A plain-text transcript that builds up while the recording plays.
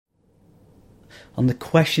On the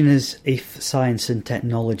question as if science and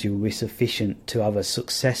technology will be sufficient to have a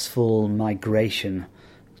successful migration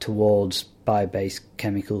towards bio-based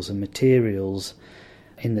chemicals and materials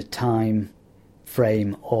in the time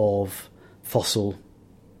frame of fossil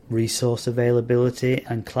resource availability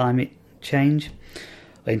and climate change.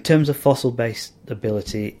 In terms of fossil-based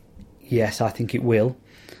ability, yes, I think it will.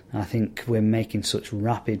 I think we're making such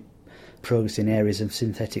rapid progress in areas of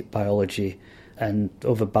synthetic biology and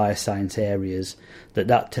other bioscience areas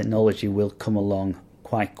that technology will come along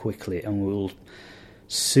quite quickly, and we will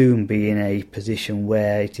soon be in a position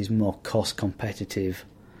where it is more cost competitive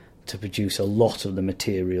to produce a lot of the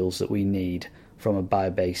materials that we need from a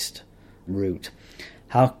bio-based route.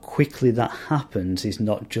 How quickly that happens is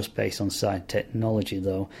not just based on science technology,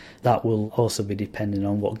 though. That will also be dependent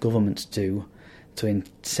on what governments do to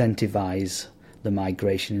incentivise the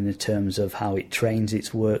migration in the terms of how it trains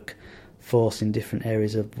its workforce in different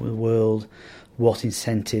areas of the world, what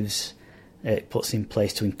incentives it puts in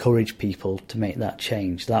place to encourage people to make that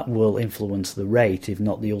change. That will influence the rate, if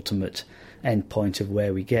not the ultimate end point of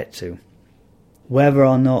where we get to. Whether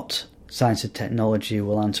or not science and technology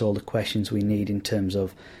will answer all the questions we need in terms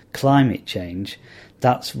of climate change,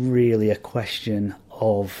 that's really a question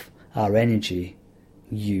of our energy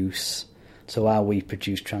use. So how we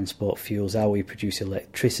produce transport fuels, how we produce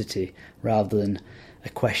electricity, rather than a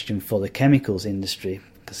question for the chemicals industry,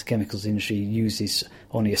 because the chemicals industry uses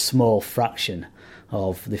only a small fraction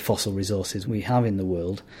of the fossil resources we have in the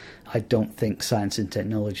world. I don't think science and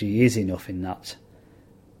technology is enough in that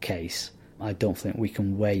case. I don't think we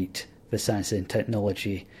can wait for science and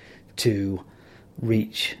technology to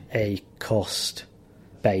reach a cost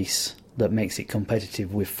base that makes it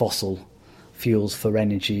competitive with fossil fuels for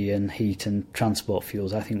energy and heat and transport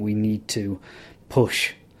fuels. I think we need to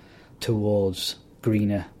push towards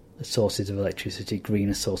greener sources of electricity,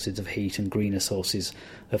 greener sources of heat and greener sources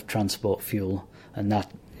of transport fuel, and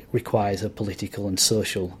that requires a political and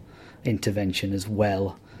social intervention as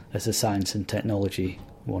well as a science and technology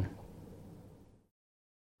one.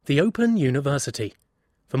 The Open University.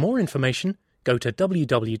 For more information, go to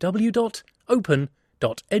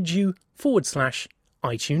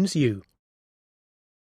www.open.edu/iTunes U.